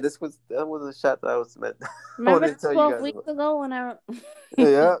like, yeah, that was a shot that I was meant. I Remember wanted the to tell you 12 guys weeks about. ago when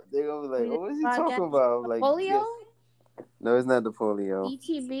Yeah, they're gonna be like, we did oh, what is the he podcast? talking about? I'm The like, polio? yeah, no, it's not the polio.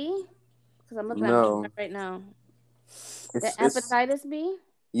 ETB? Because I'm looking at my No, chart right now. The it's hepatitis B?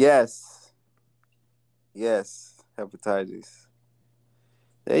 yes, yes, hepatitis.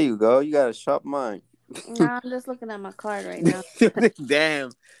 There you go. You got a sharp mind. No, I'm just looking at my card right now.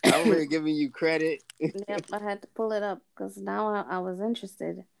 Damn, I'm really giving you credit. Yep, I had to pull it up because now I was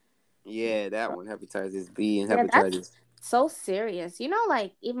interested. Yeah, that one, hepatitis B and Yeah, that's hepatitis. so serious. You know,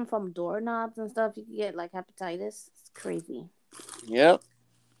 like even from doorknobs and stuff, you can get like hepatitis. It's crazy. Yep.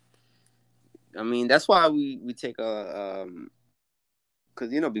 I mean, that's why we take a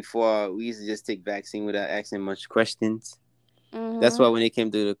because before we used to just take vaccine without asking much questions. That's Mm-hmm. why when it came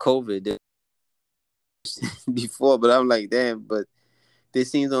to the COVID before, but I'm like, damn, but they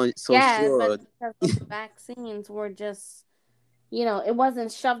seems on so Yeah, but sure. because those vaccines were just, it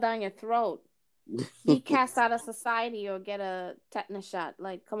wasn't shoved down your throat. Be cast out of society or get a tetanus shot.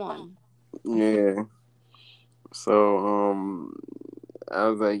 Like, come on. Yeah. So I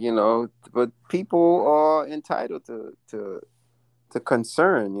was like, but people are entitled to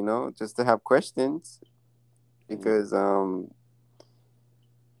concern, just to have questions because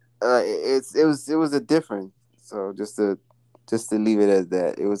it was a difference. So just to leave it as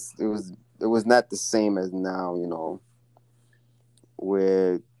that, it was not the same as now,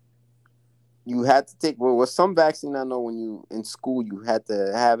 where you had to take well, with some vaccine. I know when you in school you had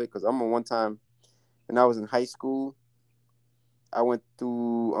to have it because I'm on one time when I was in high school, I went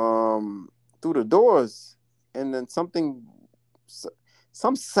through the doors, and then some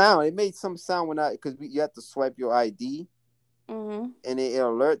sound. It made some sound when I because you had to swipe your ID, Mm-hmm. and it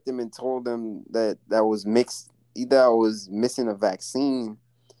alerted them and told them that was mixed. Either I was missing a vaccine,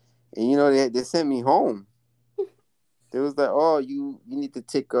 and they sent me home. They was like, "Oh, you need to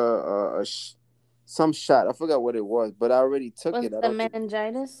take some shot. I forgot what it was, but I already took Was it. it I the don't think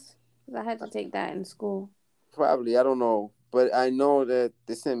meningitis? 'Cause I had to take that in school. probably I don't know, but I know that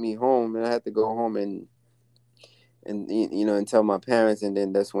they sent me home, and I had to go home and tell my parents, and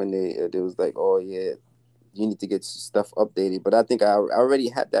then that's when they was like, oh yeah, you need to get stuff updated. But I think I already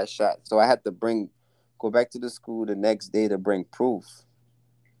had that shot, so I had to go back to the school the next day to bring proof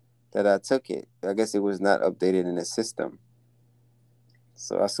that I took it. I guess it was not updated in the system.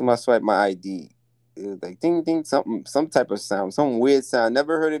 So as soon as I swiped my ID, it was like ding ding, something, some type of sound, some weird sound.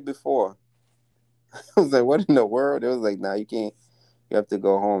 Never heard it before. I was like, what in the world? It was like, nah, you can't. You have to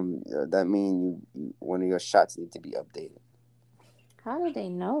go home. That means one of your shots need to be updated. How did they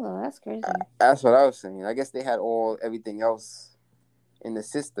know though? That's crazy. That's what I was saying. I guess they had everything else in the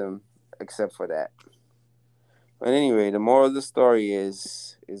system except for that. But anyway, the moral of the story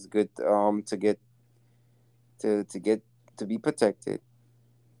is good to get to be protected,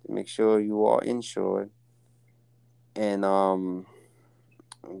 to make sure you are insured, and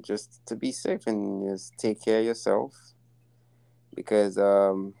just to be safe and just take care of yourself because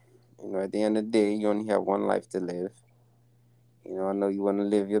at the end of the day you only have one life to live. I know you want to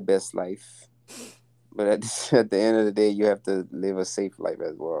live your best life, but at the end of the day you have to live a safe life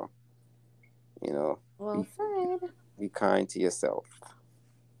as well. You know, Well be said. be kind to yourself.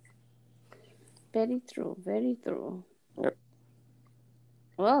 Very true. Very true. Yep.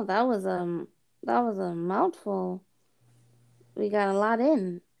 Well, that was a mouthful. We got a lot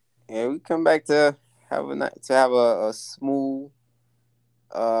in. Yeah, we come back to have a smooth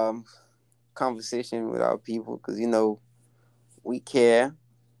um conversation with our people because we care.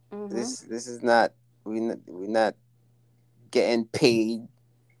 Mm-hmm. This is not we're not getting paid.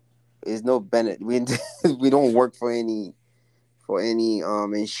 There's no benefit. We don't work for any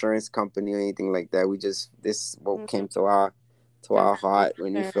insurance company or anything like that. We just this what Mm-hmm. came to our Not heart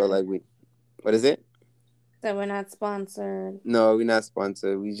when you feel sponsored. like we. What is it? That we're not sponsored. No, we're not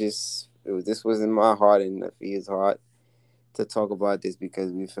sponsored. This was in my heart and Nafia's heart to talk about this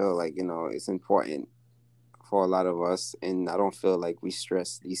because we feel like it's important for a lot of us, and I don't feel like we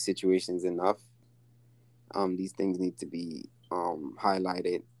stress these situations enough. These things need to be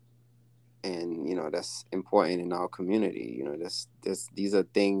highlighted, and that's important in our community. That's these are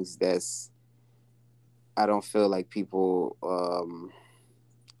things that's I don't feel like people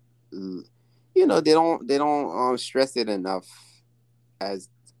they don't stress it enough as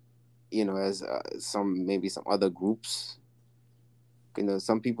some maybe some other groups.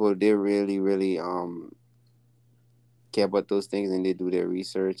 Some people they really really care about those things and they do their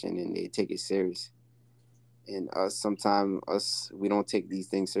research and then they take it serious. And us sometimes we don't take these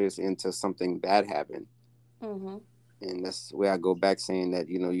things seriously until something bad happens. Mm-hmm. And that's where I go back saying that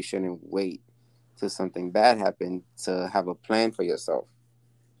you shouldn't wait till something bad happens to have a plan for yourself.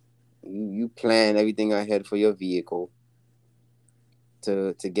 You plan everything ahead for your vehicle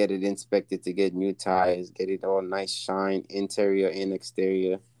to get it inspected, to get new tires, get it all nice shine, interior and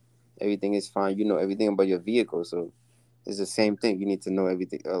exterior. Everything is fine. You know everything about your vehicle, so it's the same thing. You need to know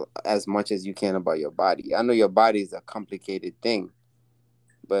everything as much as you can about your body. I know your body is a complicated thing,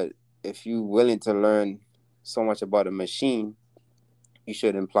 but if you're willing to learn so much about a machine, you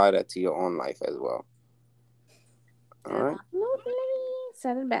should apply that to your own life as well. All right. Absolutely.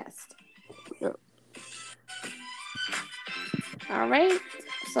 Said it best. Yep. All right.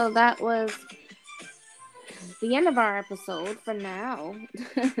 So that was the end of our episode for now.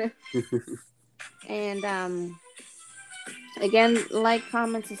 And again, like,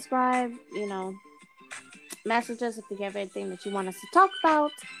 comment, subscribe, message us if you have anything that you want us to talk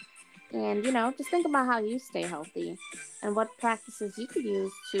about. And, just think about how you stay healthy and what practices you could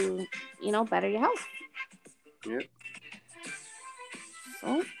use to, better your health. Yep.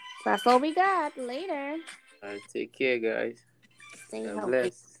 So that's all we got. Later. All right, take care, guys. Stay God healthy.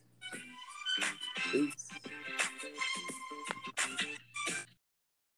 bless. Peace.